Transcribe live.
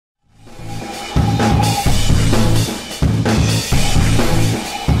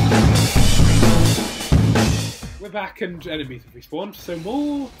back and enemies have respawned, so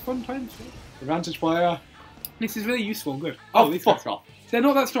more fun times. Advantage player. This is really useful and good. Oh, these fuck guys. off. They're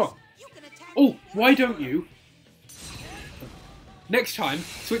not that strong. Oh, why don't you? Next time,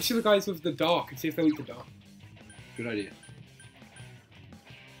 switch to the guys with the dark and see if they're weak to dark. Good idea.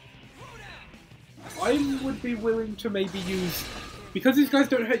 I would be willing to maybe use... Because these guys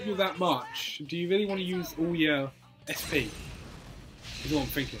don't hurt you that much, do you really want to use all your SP? Is what I'm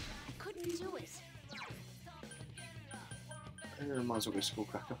thinking. I couldn't do it. Might as well go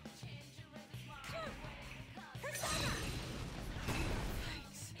Skullcracker.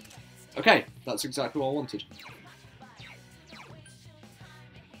 Okay, that's exactly what I wanted.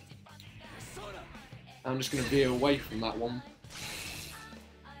 I'm just going to veer away from that one.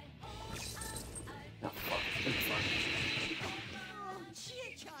 Oh, fuck. It's fine. Oh,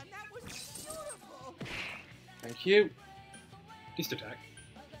 Chie-chan, that was beautiful. Thank you. Just attack.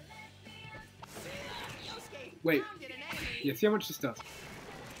 Wait. Yeah, see how much this does.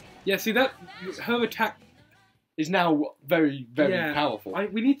 Yeah, see that? Her attack... Is now very, very yeah, powerful.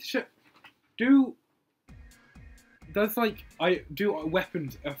 We need to show... Do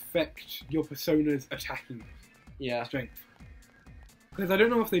weapons affect your persona's attacking Yeah. strength? Because I don't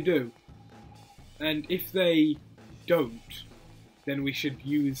know if they do. And if they don't, then we should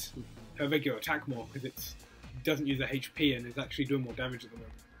use her regular attack more, because it doesn't use her HP and is actually doing more damage at the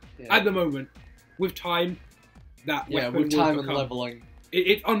moment. Yeah. At the moment, with time, that weapon with time will and become, leveling.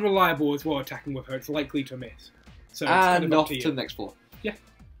 It's unreliable as well attacking with her. It's likely to miss. So it's kind And of up off to to you. the next floor. Yeah.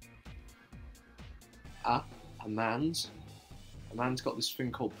 Ah, a man's got this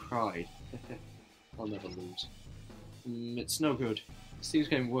thing called pride. I'll never lose. It's no good. This thing's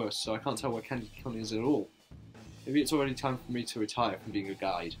getting worse, so I can't tell where Candy Kun is at all. Maybe it's already time for me to retire from being a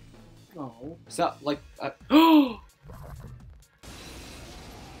guide. Oh. Is that like...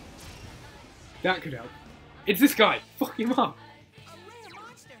 That could help. It's this guy. Fuck him up. A rare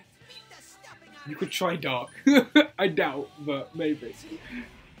monster. Beat the stuffing out of You could try dark. I doubt, but maybe.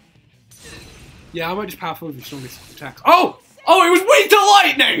 Yeah, I might just power forward with the strongest attacks. Oh! Oh, it was weak to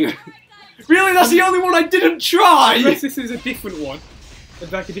lightning! Really? That's the only one I didn't try! Unless this is a different one.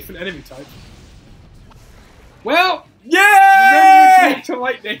 It's like a different enemy type. Well! Yeah! To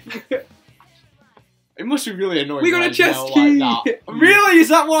lightning. It must be really annoying. We got when a I chest yell key! Like that. Really? Is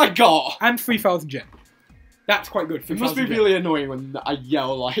that what I got? And 3,000 gem. That's quite good. It must be 3,000 gem. really annoying when I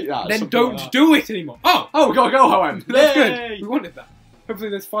yell like that. Then something don't like that. do it anymore. Oh! Oh, go home! That's Yay! good. We wanted that. Hopefully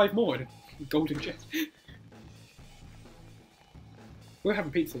there's 5 more in a golden chest. We're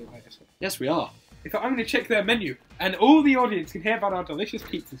having pizza tonight, isn't it? Yes, we are. In fact, I'm going to check their menu, and all the audience can hear about our delicious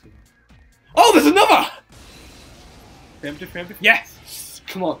pizzas. Oh, there's another! Preemptive. Yes!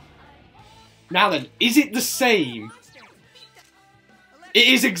 Come on. Now then, is it the same? It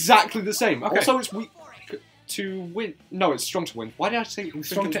is exactly the same. Okay. Also, it's weak to win. No, it's strong to win. Why did I say it was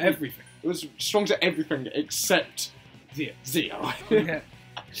Strong to weak? everything. It was strong to everything except Zia. Zio. Yeah.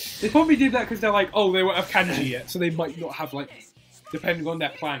 They probably did that because they're like, oh, they won't have kanji yet, so they might not have, like, depending on their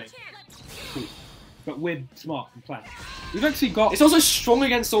planning. Cool. But we're smart and plan. We've actually got... It's also strong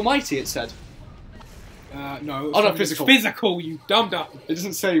against Almighty, it said. no. Oh, no, it's physical. Physical, you dumb. It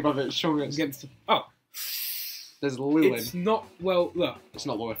doesn't say whether it's strong against... Oh. There's Lilin. It's not... Well, look. It's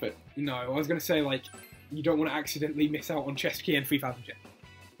not worth it. No, I was going to say, like, you don't want to accidentally miss out on chest key and 3,000 gem.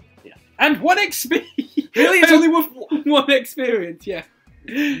 Yeah. And 1 XP! Really? It's only worth 1 experience, yeah.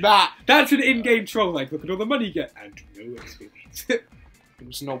 that. That's an in-game troll, like, look at all the money you get. And no experience. It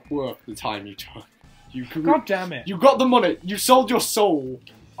was not worth the time you took. God damn it. You got the money. You sold your soul.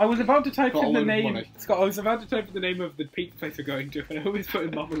 I was about to type Got a in the load of name... money. Scott, I was about to type in the name of the pizza place we're going to, and I always put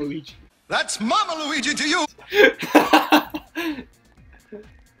in Mama Luigi. That's Mama Luigi to you!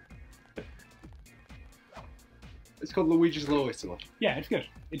 It's called Luigi's Low Italy. Yeah, it's good.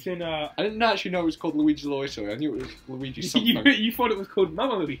 It's in, I didn't actually know it was called Luigi's Low Italy. I knew it was Luigi something. you thought it was called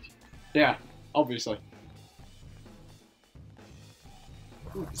Mama Luigi. Yeah, obviously.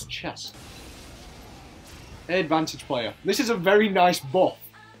 Ooh, it's chess. Advantage player. This is a very nice buff.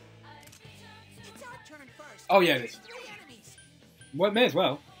 It's our turn first. Oh, yeah, it is. 3 enemies. Well, may as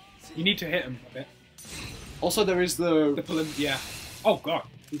well. You need to hit him a bit. Also, there is The the... pull him, yeah. Oh, God.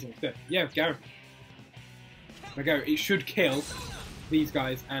 He's almost dead. Yeah, Gareth. There we go. It should kill these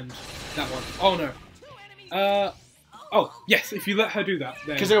guys and that one. Oh, no. 2 enemies. Oh, yes, if you let her do that,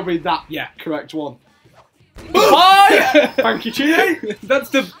 then... Because it'll be that Yeah. correct one. Bye! Thank you, Chie! That's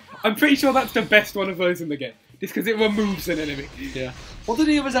the... I'm pretty sure that's the best one of those in the game. Just because it removes an enemy. Yeah. What do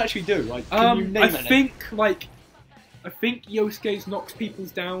the others actually do? Like, can you name I any? think Yosuke's knocks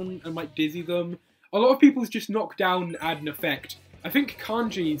people's down and might dizzy them. A lot of people's just knock down and add an effect. I think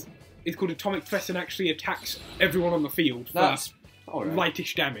Kanji's is called Atomic Thrust and actually attacks everyone on the field for That's alright.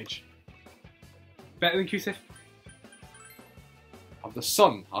 lightish damage. Better than Q-Sif? Of the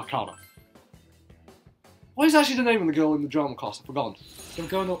Sun Arcana. What is actually the name of the girl in the drama class? I've forgotten. So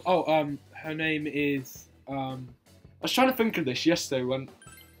going on, her name is, I was trying to think of this yesterday when...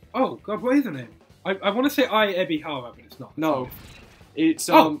 oh god, what is her name? I want to say Ebihara, but it's not. No. It's,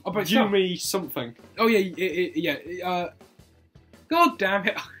 but it's not. Yumi something. Oh yeah, god damn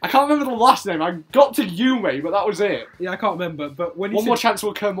it. I can't remember the last name. I got to Yumi, but that was it. Yeah, I can't remember, but when you One said... more chance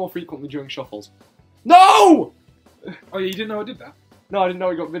will occur more frequently during shuffles. No! Oh yeah, you didn't know I did that? No, I didn't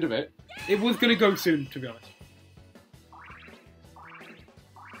know he got rid of it. It was going to go soon, to be honest.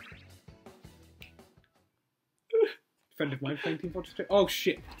 Friend of mine playing Team Fortress 2. Oh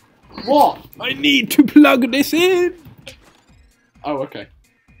shit. What? I need to plug this in! Oh, okay.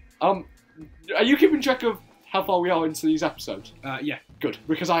 Are you keeping track of how far we are into these episodes? Yeah. Good,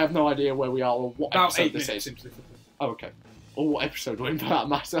 because I have no idea where we are or what About episode 8 this minutes is. into this episode. Oh, okay. Or what episode we're in for that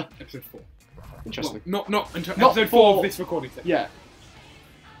matter. Episode 4. Interesting. Well, not until Not episode 4 4. of this recording session. Yeah.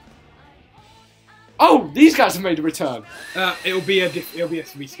 Oh, these guys have made a return. It'll be a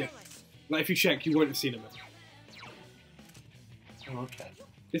reskin. Like if you check, you won't have seen them. Okay.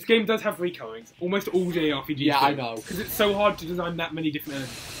 This game does have recolorings. Almost all JRPGs. Yeah, do, I know. because it's so hard to design that many different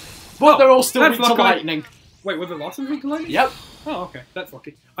enemies. But they're all still that's weak to lucky. lightning. Wait, were the last ones weak to lightning? Yep. Oh, okay, that's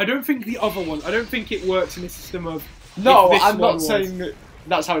lucky. I don't think the other one. I don't think it works in a system of. No, if this I'm one not was- saying that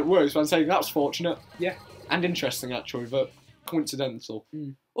that's how it works, but I'm saying that's fortunate. Yeah. And interesting, actually, but coincidental.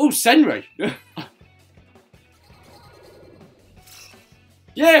 Mm. Oh, Senri!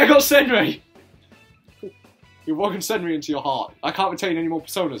 Yeah, I got Senri! You're walking Senri into your heart. I can't retain any more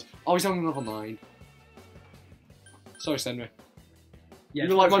personas. Oh, he's only level 9. Sorry, Senri. Yeah,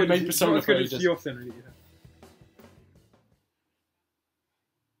 You're like it's my good main as- persona it's good for as ages. your Senri that you have.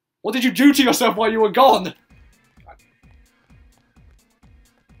 What did you do to yourself while you were gone?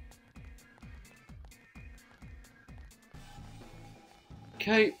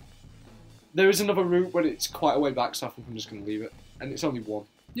 Okay. There is another route, but it's quite a way back, so I think I'm just going to leave it. And it's only one.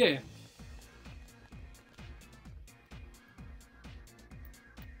 Yeah.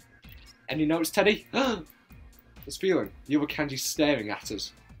 Any notes, Teddy? This feeling. The other Kanji's staring at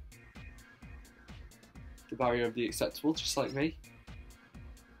us. The barrier of the acceptable, just like me.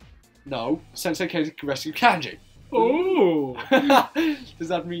 No. Sensei can rescue Kanji. Oh! Does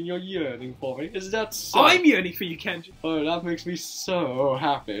that mean you're yearning for me? Is that so? I'm yearning for you, Kenji. Oh, that makes me so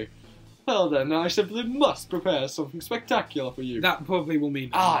happy. Well then, I simply must prepare something spectacular for you. That probably will mean.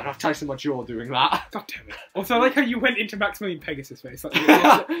 Ah, not twice so much you're doing that. God damn it. Also, I like how you went into Maximilian Pegasus face. Like,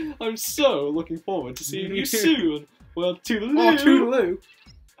 I'm so looking forward to seeing you soon. Well, toodaloo. Oh,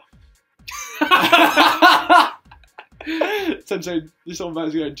 toodaloo. Sensei, this old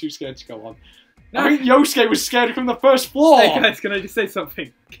man's getting too scared to go on. No. I think Yosuke was scared from the first floor. Hey guys, can I just say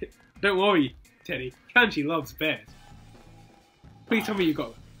something? Don't worry, Teddy. Kanji loves bears. Please tell me you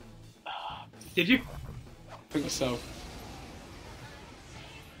got them. Did you? I think so.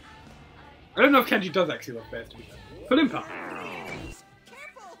 I don't know if Kanji does actually love bears, to be fair. Put him part.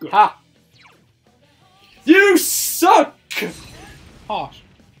 Good. Ha! You suck! Harsh.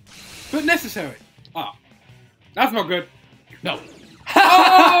 But necessary. Ah. That's not good. No.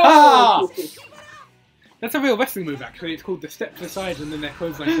 Oh! That's a real wrestling move, actually. It's called the step to the side and then their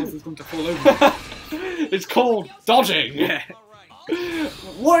clothesline causes them to fall over. It's called dodging. Yeah.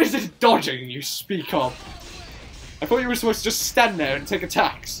 What is this dodging you speak of? I thought you were supposed to just stand there and take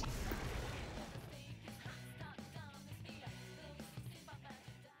attacks.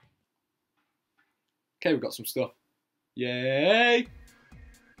 Okay, we've got some stuff. Yay!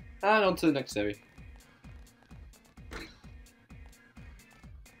 And on to the next area.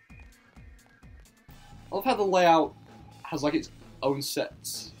 I love how the layout has like its own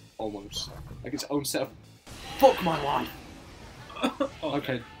sets, almost. Like its own set of... Fuck my life!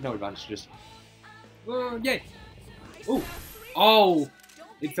 Okay, no advantages. Yay. Ooh. Oh!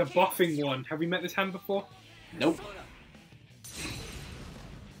 It's a buffing one. Have we met this hand before? Nope.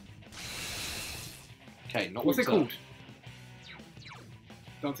 Okay, not What's it weak to- called?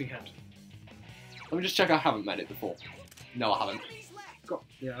 Dancing hand. Let me just check I haven't met it before. No, I haven't. Got,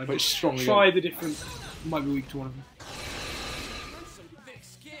 yeah, I But it's strongly... try the different. Might be weak to one of them.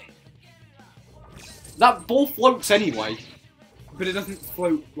 That ball floats anyway. But it doesn't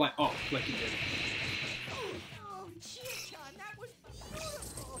float like up like it did. Oh, Chie-chan, that was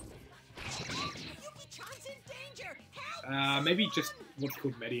beautiful. Yuki-chan's in danger. Help! Maybe just what's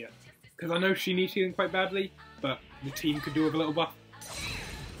called Media. Because I know she needs healing quite badly, but the team could do with a little buff.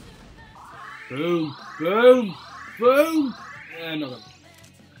 Boom! Boom! Boom! Not them.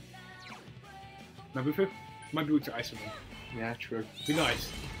 Mabufu? Might be weak to ice. Yeah, true. Be nice.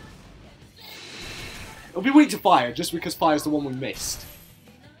 It'll be weak to fire, just because fire's the one we missed.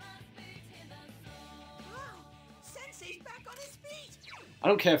 Wow, Sensei's back on his feet. I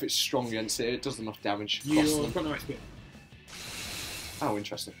don't care if it's strong against it, it does enough damage. Costs You've them. got no SP. Oh,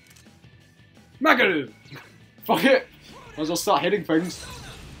 interesting. Magaru! Fuck it! Might as well start hitting things. Here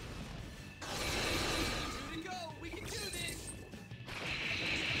we go. We can do this.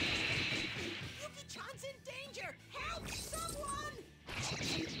 Yuki-chan's in danger. Help someone!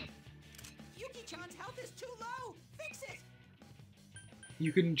 Yuki-chan's health is too low. Fix it.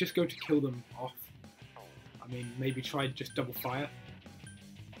 You can just go to kill them off. I mean, maybe try just double fire.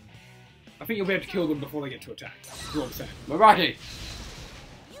 I think you'll be able to kill them before they get to attack. That's what I'm saying. Maragi!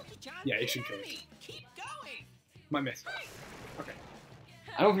 Yuki-chan's Yeah, it the should kill it. enemy. Keep going. Might miss. Okay.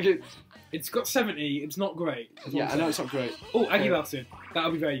 I don't think it... It's got 70, it's not great. That's what Yeah, I'm I know saying. it's not great. Oh, Aguilar soon.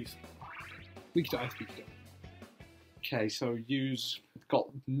 That'll be very useful. Weak to ice, weak to. Okay, so use... Got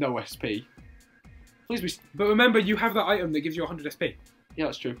no SP. Please be... But remember, you have that item that gives you 100 SP. Yeah,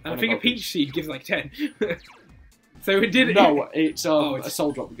 that's true. And I think a peach seed gives like 10. So it did. No, it's, Oh, a it's-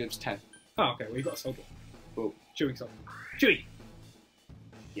 soul drop that gives 10. Oh, okay. Well, you got a soldier. Oh. Chewing salt. Chewy.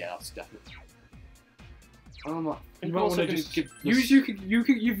 Yeah, that's definite. I think You I'm might also want to gonna just give use.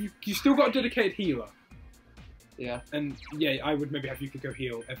 this- You still got a dedicated healer, Yeah. and yeah, I would maybe have you could go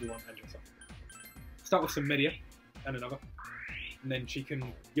heal everyone and yourself. Start with some Media and another, and then she can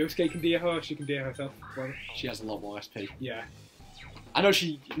Yosuke can deal her. She can deal herself. Whatever. She has a lot more SP. Yeah. I know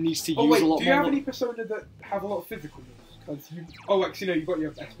she needs to Oh use wait, a lot do you more... have any persona that have a lot of physical moves? Because you. Oh, actually no, you've got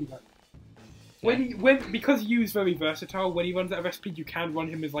your SP back. Because Yu's very versatile, when he runs out of SP, you can run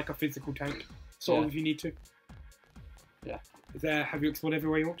him as like a physical tank, sort of Yeah. if you need to. Yeah. Have you explored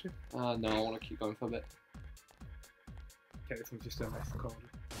everywhere you want to? No, I want to keep going for a bit. Okay, this one's just a nice card.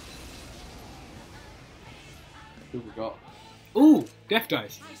 Who we got? Ooh, Death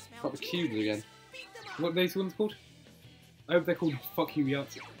Dice. I smell Got the two cubes again. Beat them up. What are these ones called? I hope they're called Fuck You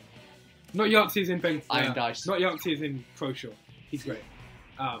Yahtzee. Not Yahtzee as in Ben. Iron Dice. Not Yahtzee as in Pro Shore. He's great.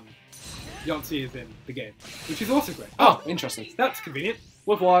 Yahtzee is in the game, which is also great. Oh, interesting. That's convenient.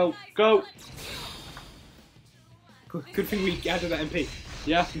 Worthwhile. Go. Good thing we added that MP.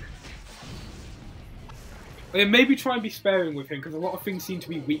 Yeah. And maybe try and be sparing with him, because a lot of things seem to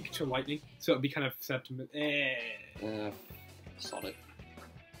be weak to lightning, so it'd be kind of sad to... Solid.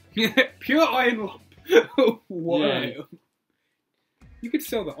 Pure Iron Lump! Why? Yeah. You could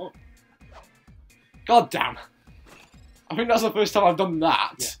sell that on. God damn. I think that's the first time I've done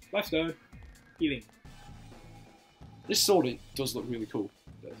that. Yeah. Lifestone. Healing. This sword it does look really cool.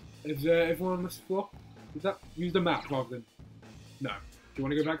 Is everyone on this floor? Is that... Use the map rather than... No. Do you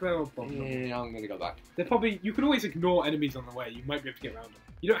want to go back there or bottom? Yeah, I'm gonna go back. They're probably... You can always ignore enemies on the way. You might be able to get around them.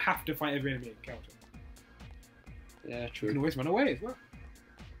 You don't have to fight every enemy encounter. Yeah, You can true. always run away as well.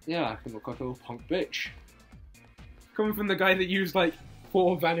 Yeah, I can look like a little punk bitch. Coming from the guy that used like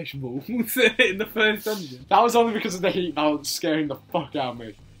 4 vanish balls in the first dungeon. That was only because of the heat balance scaring the fuck out of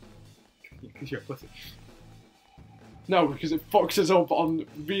me. Because you're a pussy. No, because it fucks us up on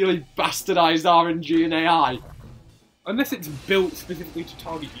really bastardized RNG and AI. Unless it's built specifically to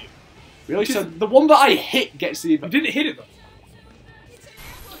target you. Really? Which is- So the one that I hit gets the... You didn't hit it though. It's an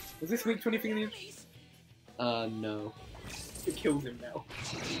ambush. Was this weak to anything in the end? Enemies. no. It kills him now.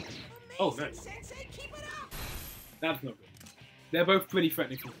 Amazing, Oh, nice. Sensei, keep it up. That's not good. They're both pretty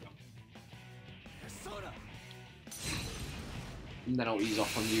threatening from the start. Persona. And then I'll ease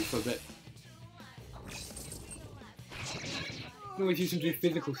off on you for a bit. You can always use them to do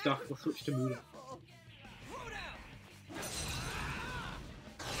physical stuff or switch to Muda.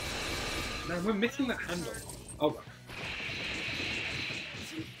 Now we're missing that handle. Oh, right.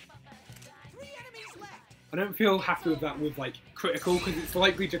 3 enemies left. I don't feel happy with that with like critical because it's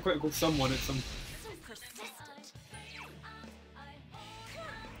likely to critical someone at some. So persistent.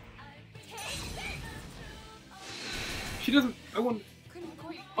 She doesn't. I want.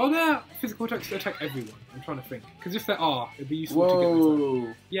 Are there physical attacks that attack everyone? I'm trying to think. Because if there are, it'd be useful to get this.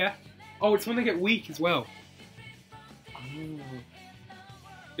 Whoa. Yeah. Oh, it's when they get weak as well.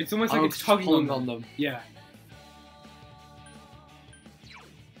 It's almost like Oh, it's tugging pulling on them. Yeah.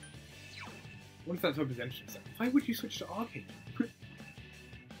 What if that's representation? Why would you switch to arcade?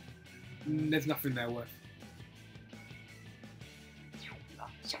 There's nothing there worth. Nah,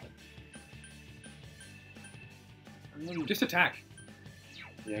 solid. Just attack.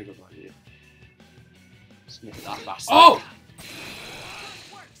 Yeah, good idea. Sniff at that bastard. Oh!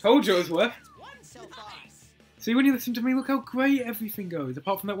 Told you it was worth. One so far. See, when you listen to me, look how great everything goes.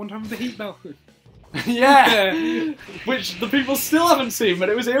 Apart from that one time with the heat bell. Yeah! Which the people still haven't seen, but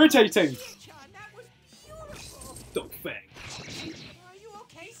it was irritating. Yuki-chan, that was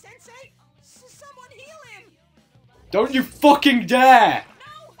Don't you fucking dare!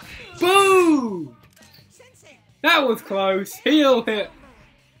 Boom! Sensei, That was close. Heal hit.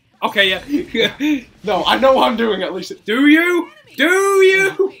 Okay, yeah. No, I know what I'm doing at least. Do you? Do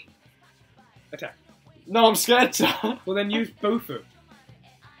you? Attack. No, I'm scared to. Well, then use Bufu.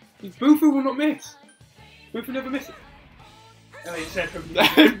 Bufu will not miss. Bufu never misses. Oh, you said from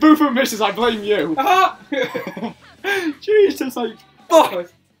If Bufo misses, I blame you. Aha! Jesus, like, Fuck!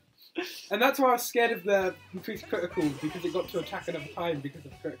 fuck. And that's why I was scared of the increased critical, because it got to attack another time because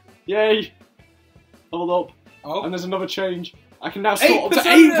of critical. Yay. Leveled up. Oh. And there's another change. I can now 8 sort up to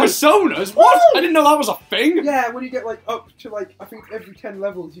 8 personas? What? Woo! I didn't know that was a thing. Yeah, when you get like up to like, I think every 10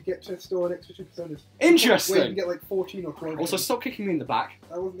 levels you get to store an extra 2 personas. Interesting. Where you can get like 14 or 12. Also, stop kicking me in the back.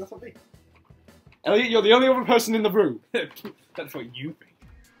 That's not me. Elliot, you're the only other person in the room. That's what you think.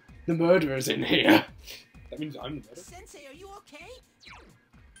 The murderer's in here. That means I'm the murderer. Sensei, are you okay?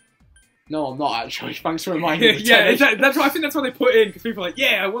 No, I'm not actually. Thanks for reminding me. Yeah, that's what I think. That's what they put in because people are like,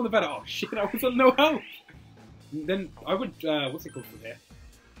 "Yeah, I won the battle." Oh shit, I was on no health. Then I would, what's it called from here?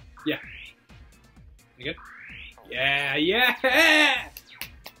 Yeah. Again. Yeah, yeah.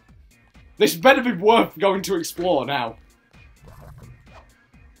 This better be worth going to explore now.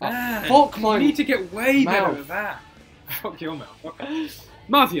 Man, Fuck my you need to get way better mouth. at that. Fuck your mouth. Okay.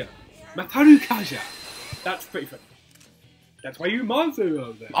 Mazia, Mataru Kaja. That's pretty funny. That's why you Mazu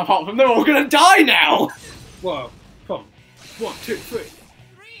over there. Apart from they're all gonna die now! Whoa, come on. 1, 2, 3. 3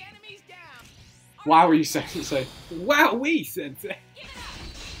 enemies down. Wow, you say. Wow, we Sensei.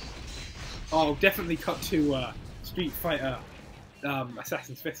 Oh, definitely cut to Street Fighter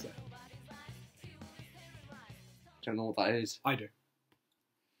Assassin's Fist there. Don't know what that is. I do.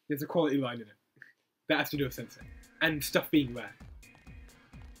 There's a quality line in it. That has to do with Sensei. And stuff being rare.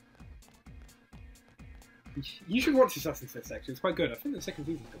 You should watch Assassin's Fist actually, it's quite good. I think the second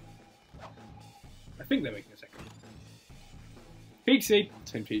season's good. I think they're making a second. Peach Seed.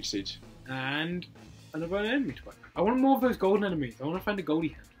 Team Peach Siege. And another enemy to fight. I want more of those golden enemies. I want to find a goldie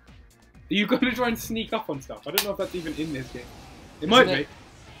hand. Are you going to try and sneak up on stuff? I don't know if that's even in this game. It might be.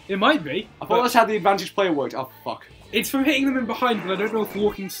 It might be. I thought that's how the advantage player worked. Oh, fuck. It's from hitting them in behind, but I don't know if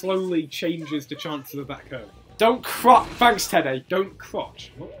walking slowly changes the chances of that curve. Don't cry. Thanks, Teddy. Don't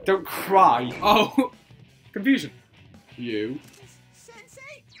crotch. What? Don't cry. Oh, confusion. You.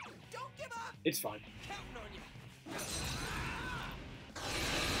 Sensei, don't give up. It's fine. Counting on you.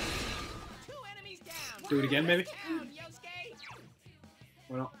 2 enemies down. Do it again, maybe? Down, Yosuke.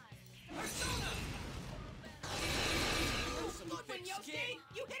 Why not? Look, when Yosuke,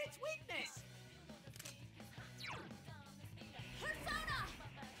 you hit its weakness.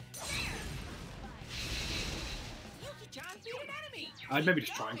 Yuki-chan beat an enemy. I'd maybe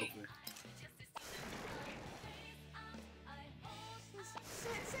just triangle for this.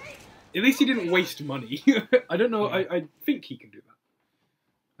 Sensei, At least he didn't waste money. I don't know. I think he can do that.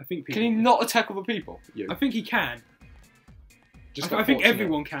 I think people Can he not attack other people? You. I think he can. Just I think unfortunate.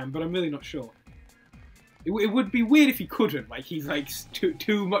 everyone can, but I'm really not sure. It would be weird if he couldn't. Like he's like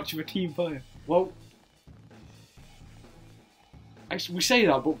too much of a team player. Well, actually, we say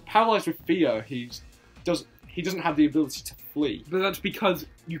that, but paralyzed with fear, he doesn't have the ability to flee. But that's because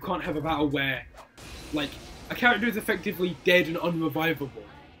you can't have a battle where, like, a character is effectively dead and unrevivable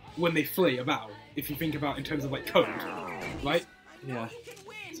when they flee a battle. If you think about it in terms of like code, right? Yeah. you can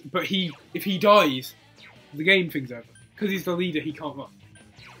win. But if he dies, the game thing's over. Because he's the leader, he can't run.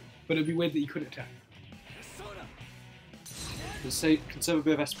 But it'd be weird that he couldn't attack. Let's say conserve a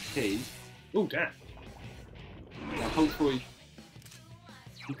bit of SP. Oh damn! Yeah, hopefully.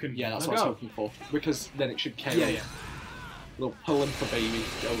 You can. Yeah, that's let what I was go. hoping for. Because then it should KO. Yeah, yeah. Little Palimpa baby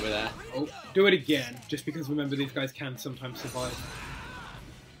over there. Oh, do it again. Just because remember these guys can sometimes survive.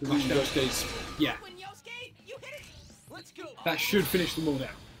 In those days. Yeah, When Yosuke, you hit it. Let's go. that should finish them all down.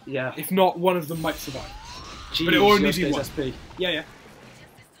 Yeah. If not, one of them might survive. Jeez, But it only those be days one. SP. Yeah, yeah.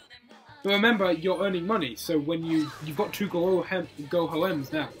 But remember, you're earning money, so when you've got 2 go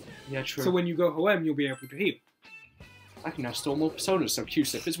Hoems now. Yeah, true. So when you go Hoem, you'll be able to heal. I can now store more personas, so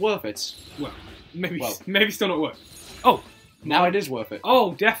QSIP is worth it. Well, maybe Well. maybe still not work. Oh, Now it is worth it.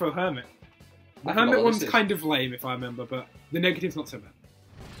 oh, Defo Hermit. The I forgot Hermit what one's this is. kind of lame if I remember, but the negative's not so bad.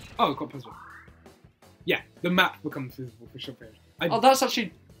 Oh, got puzzle. Yeah, the map becomes visible for a short period. Oh, that's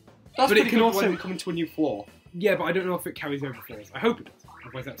actually. That's But it pretty can good also- when we come into a new floor. Yeah, but I don't know if it carries over floors. I hope it does.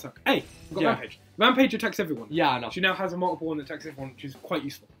 Otherwise that sucks. Hey, we've got Yeah. Rampage. Rampage attacks everyone. Yeah, I know. She now has a multiple one that attacks everyone, which is quite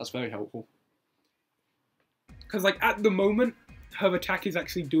useful. That's very helpful. Because, like, at the moment, her attack is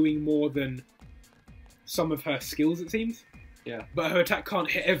actually doing more than some of her skills, it seems. Yeah. But her attack can't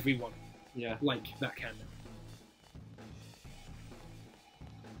hit everyone Yeah. like that can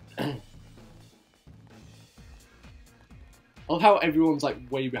now. I love how everyone's like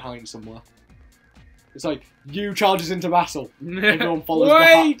way behind somewhere. It's like, you charges into battle. Everyone follows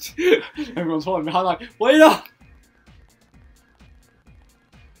Wait! behind. Everyone's following behind like, wait up!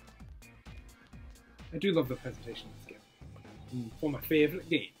 I do love the presentation of this game. It's one of my favourite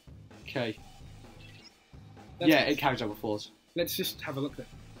games. Okay. That's Yeah, nice. it carries over flaws. Let's just have a look then.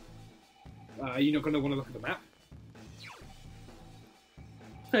 Are you not going to want to look at the map?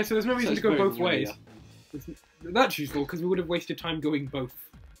 Okay, so there's no reason to go both ways. That's useful, because we would have wasted time going both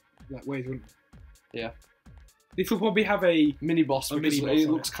that ways, wouldn't we? Yeah. This will probably have a... Mini boss A because mini boss it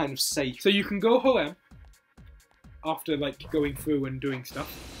on looks kind of safe. So you can go Hoem after, like, going through and doing stuff.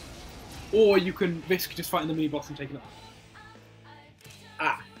 Or you can risk just fighting the mini boss and taking it off.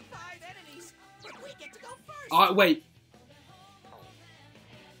 Ah. 5 enemies, but we get to go first. Wait.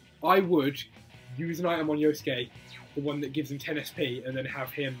 I would use an item on Yosuke, the one that gives him 10 SP, and then have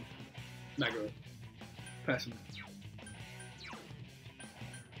him Maguro. Personally.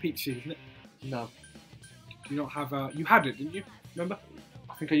 Peach Seed, isn't it? No. Do you not have you had it, didn't you? Remember?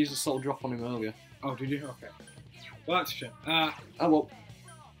 I think I used a soul drop on him earlier. Oh, did you? Okay. Well, that's a shame. Oh well.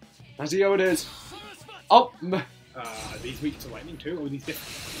 I see how it is. Oh! Are these weak to lightning too, or are these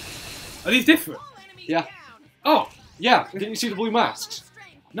different? Are these different? All enemies Yeah. down. Oh! Yeah, didn't you see the blue masks?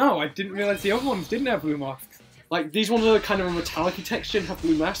 No, I didn't realise the other ones didn't have blue masks. Like, these ones are kind of a metallic texture and have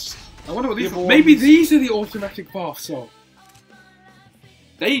blue masks. I wonder what these The are. other Maybe ones- these are the automatic buffs, so.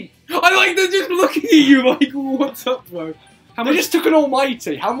 They I like they're just looking at you like, what's up, bro? How They much? just took an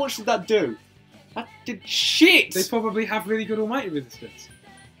almighty. How much did that do? That did shit! They probably have really good almighty resistance.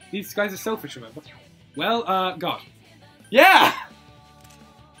 These guys are selfish, remember? Well, God. Yeah!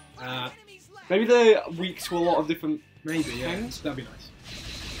 Enemies left. Maybe they're weak to a lot of different... Maybe, yeah. Things? That'd be nice.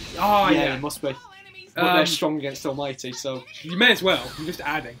 Oh, yeah. it must be. All enemies But Um, they're strong against almighty, so... You may as well. You're just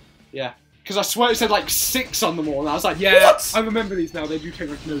adding. Yeah. Because I swear it said like 6 on them all, and I was like, Yeah, what? I remember these now. They do take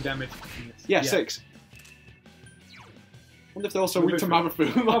like no damage. From this. Yeah, 6. Wonder if they're also weak to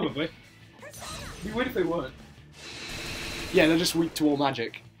Mamafu. Probably. Be weird if they weren't. Yeah, they're just weak to all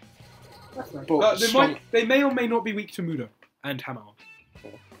magic. That's nice. But strong. They may or may not be weak to Mudo and Hammer.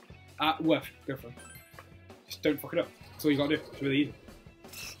 Worth. Go for it. Just don't fuck it up. That's all you gotta do. It's really easy.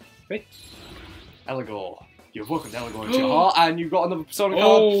 Okay. Eligor. You've welcomed Eligor into your heart, and you've got another Persona card.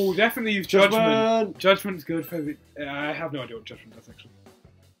 Oh, definitely use Judgment. Judgment! Judgment's good for the... I have no idea what Judgment does, actually.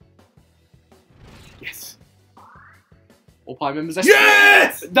 Yes. All Pi members.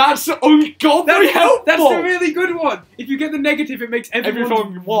 Yes! That's ungodly helpful! That's a really good one! If you get the negative, it makes everyone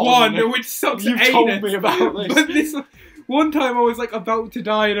Everyone one, one. which sucks You've anus. told me about this. But this one time I was like about to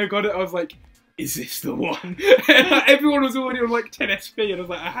die and I got it, I was like, is this the one? And everyone was already on like 10 SP and I was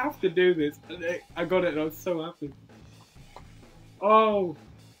like, I have to do this. And I got it and I was so happy. Oh.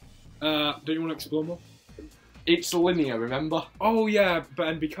 Don't you want to explore more? It's linear, remember? Oh yeah,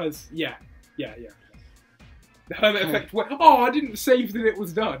 and because, yeah. The hermit effect, oh, I didn't save that it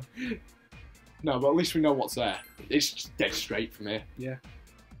was done. No, but at least we know what's there. It's just dead straight from here. Yeah.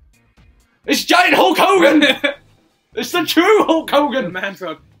 It's giant Hulk Hogan! It's the true Hulk The Hogan! man's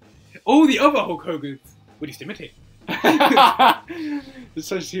rod. All the other Hulk Hogans would just imitate. It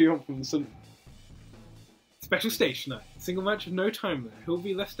says here from the sun. Special stage tonight. Single match with no time limit. Who'll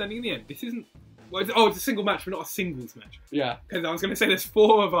be left standing in the end? This isn't... Well, it's a single match, but not a singles match. Yeah. Because I was going to say there's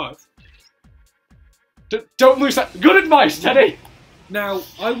 4 of us. Don't lose that. Good advice, Teddy! Now,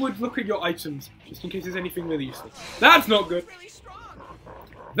 I would look at your items, just in case there's anything really useful. That's not good. really strong.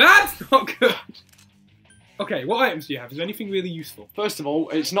 That's not good. Okay, what items do you have? Is there anything really useful? First of all,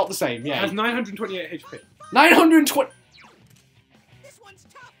 it's not the same, It yeah. has 928 HP. 920. This one's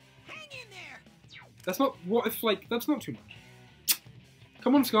tough. Hang in there. That's not... What if, like... That's not too much.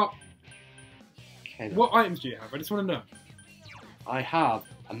 Come on, Scott. Okay, then. What items do you have? I just want to know. I have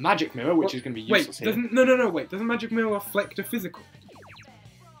a magic mirror, which is going to be Wait, useless here. doesn't... No, wait. Doesn't Magic Mirror reflect a physical?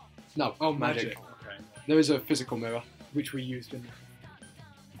 No, Oh, magic. Okay. There is a physical mirror. Which we used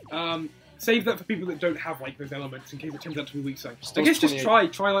in... Save that for people that don't have, like, those elements in case it turns out to be weak to something. I Still guess just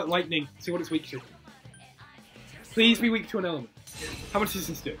 28. try like, lightning, see what it's weak to. Please be weak to an element. How much does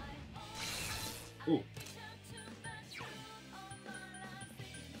this do? Ooh.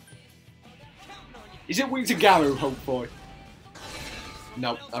 Is it weak to Garu, hopefully?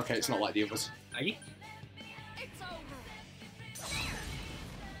 No. Okay, it's not like the others. Aggie? It's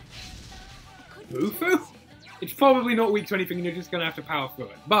over. Bufu? It's probably not weak to anything and you're just gonna have to power through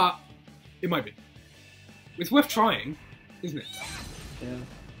it. But, it might be. It's worth trying, isn't it? Yeah.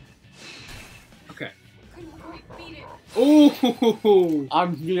 Okay. Couldn't quite beat it. Oh!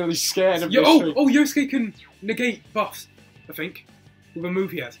 I'm really scared of this thing. Oh, Yosuke can negate buffs, I think. With a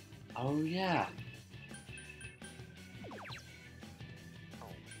move he has. Oh, yeah.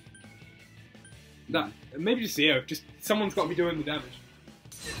 That maybe just Zio. Just someone's got to be doing the damage.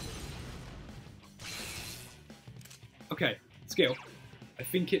 Okay, skill. I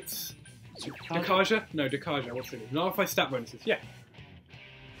think it's Dakaja. No, Dakaja. What's it? Nullify stat bonuses. Yeah.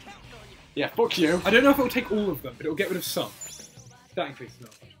 Yeah, fuck you. I don't know if it will take all of them, but it will get rid of some. That increases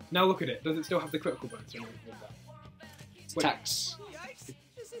nullify. Now look at it. Does it still have the critical bonus? Or anything like that? Wait. Tax. Yikes.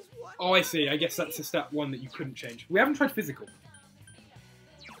 This is what? Oh, I see. I guess that's a stat one that you couldn't change. We haven't tried physical.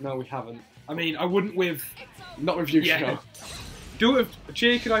 No, we haven't. I mean, I wouldn't with. Not with Yukiko. Yeah. Do it with.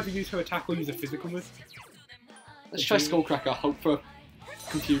 Jay could either use her attack or use a physical move. Let's try Skullcracker. Hope for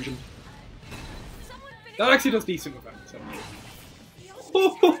confusion. That actually does decent with that. So. Ho,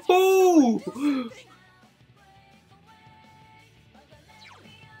 ho, ho!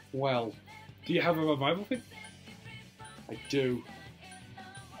 Well, Do you have a revival thing? I do.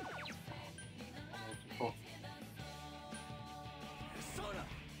 Oh,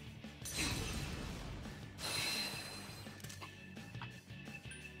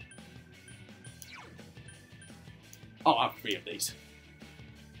 I'll have 3 of these.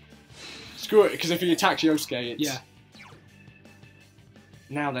 Screw it, because if he attacks Yosuke, it's... Yeah.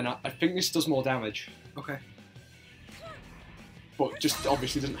 Now then, I think this does more damage, Okay. but just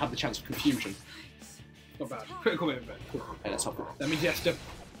obviously doesn't have the chance of confusion. Not bad. Critical hit event. Cool. Okay, let's have it. That means he has to.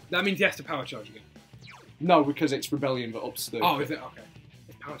 That means he has to power charge again. No, because it's Rebellion, but ups the... Oh, is it? Okay.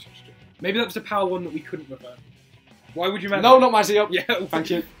 It's power charge too. Maybe that was a power one that we couldn't revert. Why would you imagine? No, not my Zeo. Yeah. Thank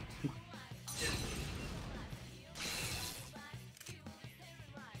you.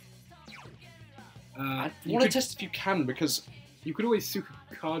 I You want to could, test if you can, because... you could always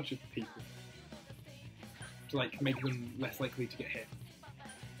Sukukaja people to like make them less likely to get hit.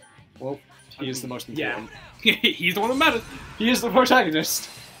 Well, he is the most Yeah. important. He's the one that matters. He is the protagonist.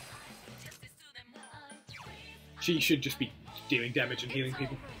 She should just be dealing damage and healing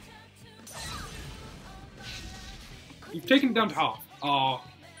people. You've taken it down to half. Ah,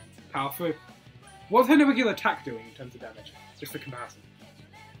 powerful. What's her regular attack doing in terms of damage? Just for comparison.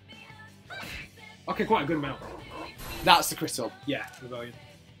 Okay, quite a good amount. That's the crystal. Yeah, Rebellion.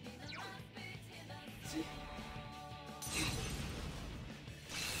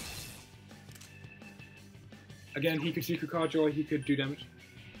 Again, he could Sukukaja or he could do damage.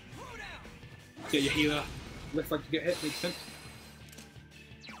 Get your healer less likely to get hit, makes sense.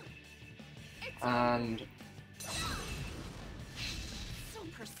 And... So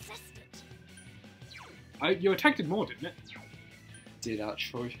persistent. Your attack did more, didn't it? Did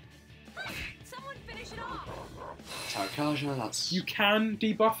actually. Someone finish it off. Tarakaja, that's... You can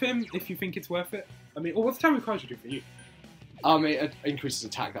debuff him if you think it's worth it. I mean, what's Tarakaja do for you? It increases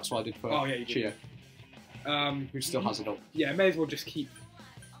attack, that's what I did for Oh, yeah, you did. Chia, Um, who still has it up. yeah, may as well just keep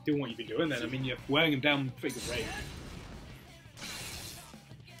doing what you've been doing then. I mean, you're wearing him down pretty good rate.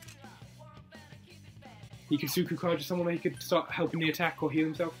 He could Sukukaja someone, or he could start helping the attack or heal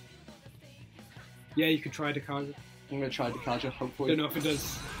himself. Yeah, you could try Dakaja. I'm going to try Dakaja, hopefully. Don't know if it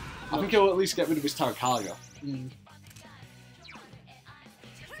does. I think he'll at least get rid of his Tarakaga.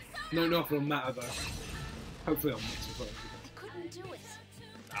 No, not if it'll matter though. Hopefully it'll mix as well. Couldn't do it.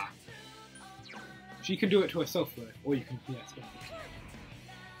 Ah. She can do it to herself though, or you can, yeah, still.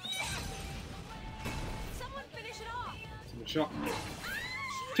 Someone finish it off. It's a shot.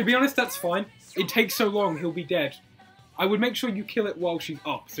 To be honest, that's fine. It takes so long, he'll be dead. I would make sure you kill it while she's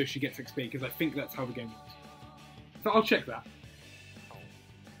up, so she gets XP, because I think that's how the game works. So I'll check that.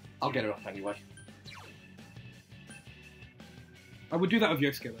 I'll get her up anyway. I would do that with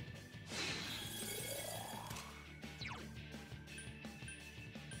Yosuke though.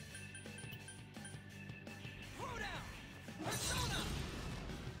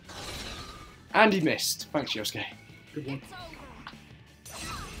 And he missed. Thanks, Yosuke. Good one. It's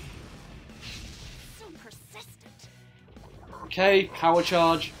over. So persistent. Okay, power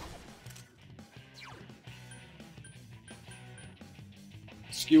charge.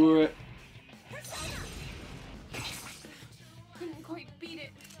 Skewer it. Couldn't quite beat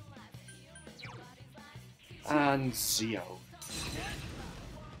it. And Zeo.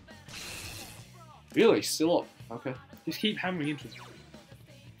 Really? Still up? Okay. Just keep hammering into it.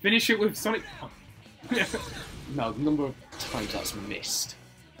 Finish it with Sonic. No, the number of times that's missed.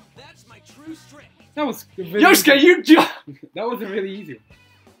 That's my true strength. That was a really Yosuke, you That was a really easy one.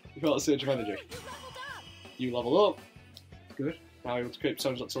 You got a surge of energy. You leveled up. You level up. Good. Now able to equip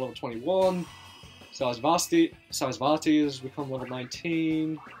Sounds up to level 21. Sarasvati has become level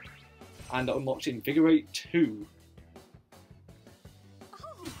 19. And unlocked Invigorate 2.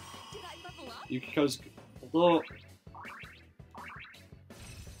 Oh, did I level up? Yukiko's level up.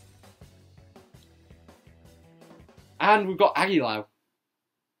 And we've got Aguilau.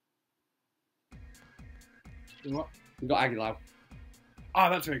 What? We got Aguilar. Ah,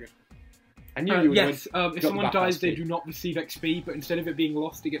 that's very good. I knew you would. Yes, if got someone back dies, XP. they do not receive XP, but instead of it being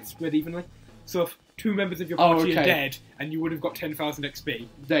lost, it gets spread evenly. So if 2 members of your party are okay. dead, and you would have got 10,000 XP,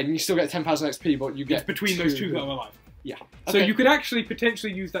 Then you still get 10,000 XP, but you get it's between those 2 that are alive. Yeah. So Okay. you could actually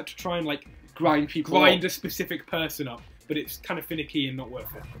potentially use that to try and like grind people. grind up. a specific person up, but it's kind of finicky and not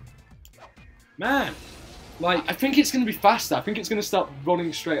worth it. Man, like I think it's going to be faster. I think it's going to start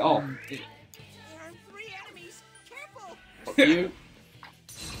running straight off. There are 3 enemies. Careful. Fuck you.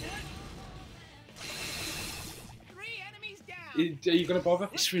 3 enemies down. are you gonna bother?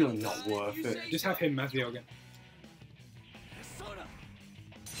 It's really not worth it. Just have him Mazio again,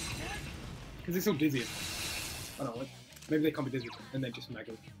 because it's so dizzy. I don't know. Maybe they can't be dizzy, and they're just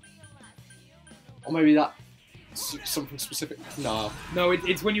mega. Or maybe that something specific. No. No,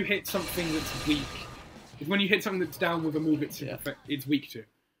 it's when you hit something that's weak. It's when you hit something that's down with a move it's Yeah. it's weak to.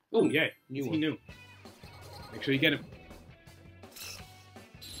 Oh yeah, New he one. knew. Make sure you get him.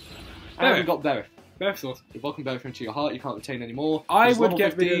 And we got Berith. Birth source. You're welcome Berith into your heart. You can't retain anymore. I He's would level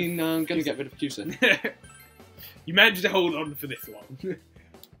get rid of- 15, I'm going to get rid of Fusa. You managed to hold on for this long.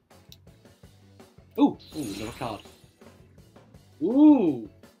 Ooh, another card. Ooh,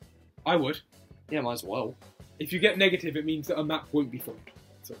 I would. Yeah, might as well. If you get negative, it means that a map won't be formed.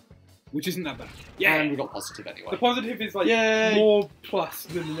 So, which isn't that bad. And we got positive The anyway. positive is like Yay! more plus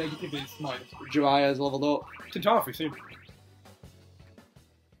than the negative is minus. Jiraiya's leveled up. Tentafu soon.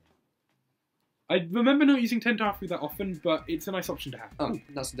 I remember not using Tentafu that often, but it's a nice option to have. Oh,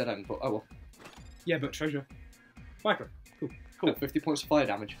 that's a dead end, but oh well. Yeah, but treasure. Micro. Cool. Cool, 50 points of fire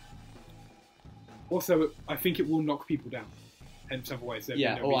damage. Also, I think it will knock people down. Hence, otherwise, there'd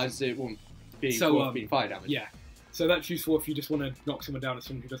Yeah, be no otherwise reason. it won't be So, worth being fire damage. Yeah. So that's useful if you just want to knock someone down as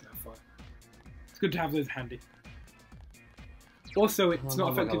someone who doesn't have fire. It's good to have those handy. Also, it's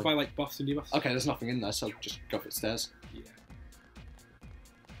not affected by like buffs and debuffs. Okay, there's nothing in there, so just go for the stairs. Yeah.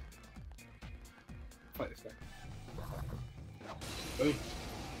 Fight this guy. Boom.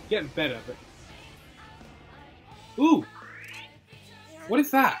 Getting better, but. Ooh! There are What is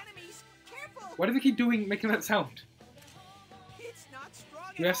 3 that? enemies. Careful. Why do they keep making that sound? It's not strong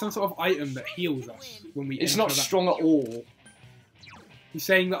We have some sort of item that heals us when we. It's enter not that. strong at all. He's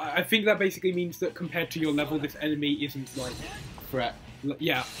saying that. I think that basically means that compared to your level, this enemy isn't like. Threat.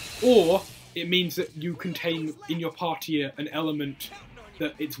 Yeah. Or it means that you contain in your party an element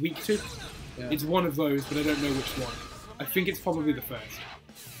that it's weak to. Yeah. It's one of those, but I don't know which one. I think it's probably the first.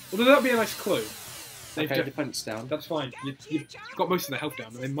 Although that'd be a nice clue. They've Okay, done- defense down. That's fine. You've got most of their health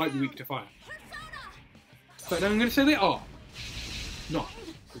down, and they might be weak to fire. But I'm going to say they are. Not.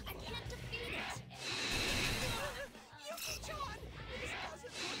 Yuki-chan, this doesn't look good.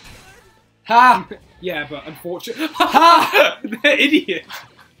 Ha! Yeah, but unfortunately... Ha! They're idiots!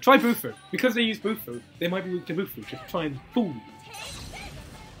 Try Bufu. Because they use Bufu, they might be weak to Bufu. Just try and fool you.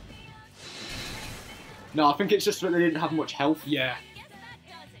 No, I think it's just that they didn't have much health. Yeah.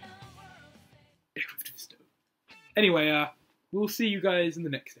 Anyway, we'll see you guys in the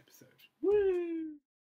next episode. Woo!